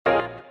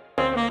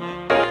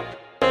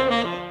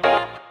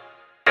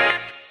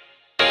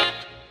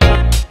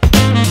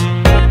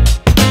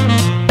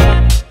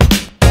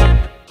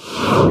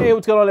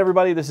what's going on,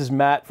 everybody? This is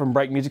Matt from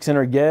Bright Music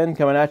Center again,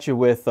 coming at you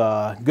with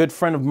a good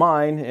friend of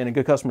mine and a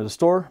good customer of the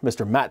store,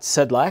 Mr. Matt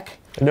Sedlak. How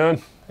you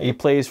doing? He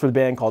plays for the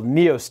band called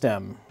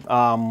Neostem.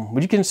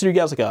 Would you consider you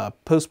guys like a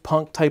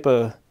post-punk type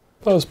of...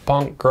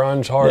 Post-punk,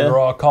 grunge, hard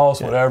rock, call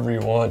us whatever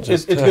you want.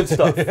 It's good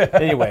stuff.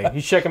 Anyway,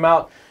 you check him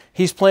out.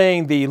 He's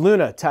playing the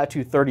Luna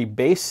Tattoo 30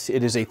 bass.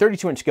 It is a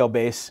 32-inch scale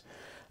bass,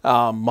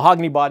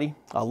 mahogany body,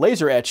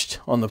 laser-etched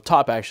on the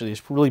top actually.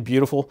 It's really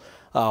beautiful.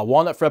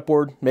 Walnut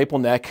fretboard, maple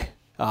neck.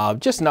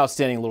 Just an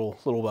outstanding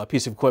little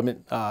piece of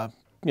equipment. You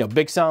know,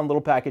 big sound,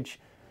 little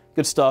package,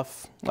 good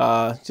stuff.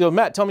 So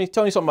Matt, tell me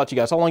something about you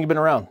guys. How long have you been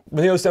around?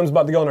 Neostem's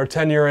about to go on our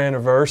 10-year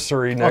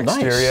anniversary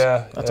next year.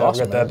 Yeah, that's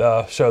awesome. We got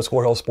that show,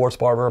 Square Hill Sports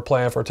Bar. We're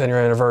playing for a 10-year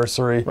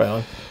anniversary.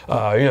 Right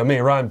on. You know, me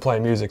and Ryan been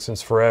playing music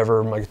since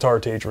forever. My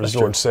guitar teacher was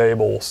George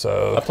Sable.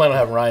 So I plan on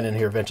having Ryan in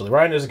here eventually.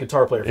 Ryan is a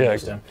guitar player for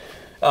Neostem.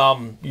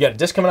 You got a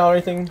disc coming out or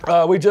anything?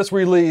 We just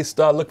released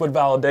Liquid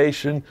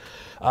Validation.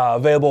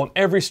 Available on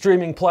every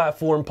streaming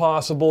platform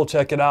possible.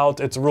 Check it out.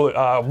 It's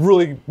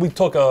really, we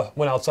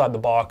went outside the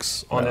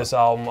box on this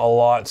album a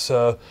lot.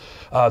 So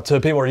to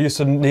people who are used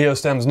to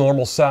Neostem's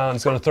normal sound,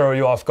 it's going to throw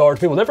you off guard.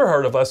 People never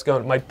heard of us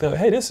might think,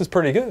 hey, this is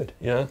pretty good.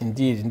 You know?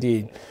 Indeed,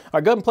 indeed. All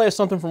right, go ahead and play us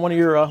something from one of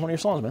your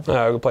songs, man.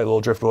 We'll play a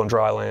little Driftwood on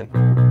Dry Land.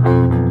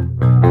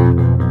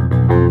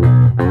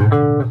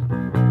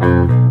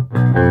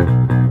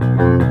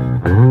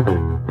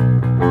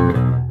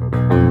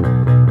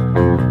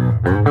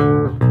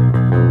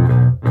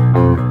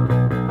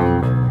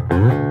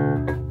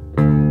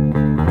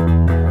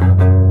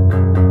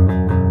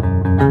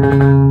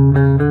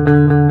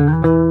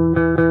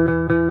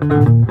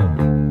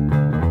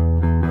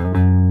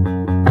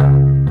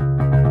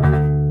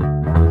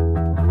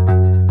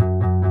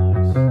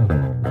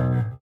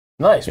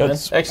 Nice, man.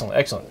 Excellent,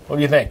 excellent. What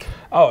do you think?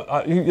 Oh,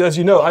 as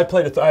you know, I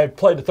played a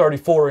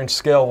 34-inch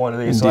scale one of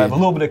these, so I have a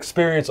little bit of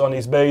experience on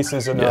these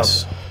basses. And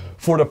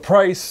for the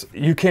price,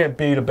 you can't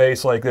beat a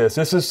bass like this.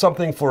 This is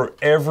something for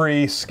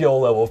every skill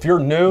level. If you're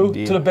new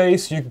to the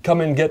bass, you can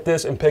come in and get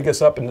this and pick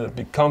us up and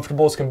be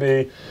comfortable as can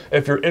be.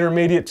 If you're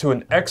intermediate to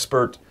an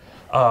expert,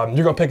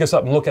 you're going to pick us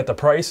up and look at the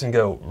price and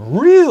go,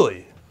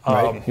 really?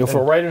 Right. You'll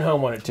feel right at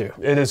home on it too.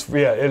 It is,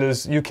 yeah. It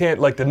is. You can't,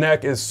 like, the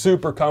neck is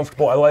super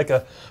comfortable. I like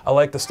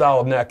the style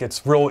of neck.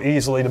 It's real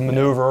easily to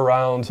maneuver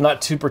around.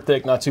 Not super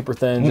thick, not super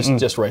thin.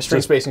 Just right.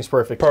 String spacing's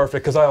perfect.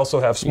 Perfect, because I also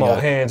have small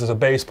hands as a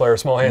bass player.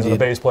 Small hands as a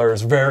bass player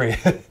is very,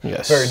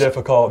 very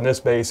difficult. And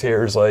this bass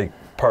here is like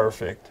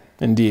perfect.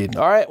 Indeed.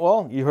 All right.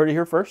 Well, you heard it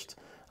here first.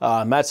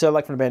 Matt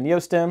Sedlak from the band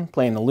Neostem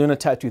playing the Luna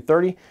Tattoo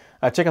 30.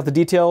 Check out the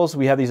details.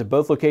 We have these at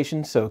both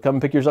locations, so come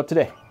and pick yours up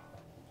today.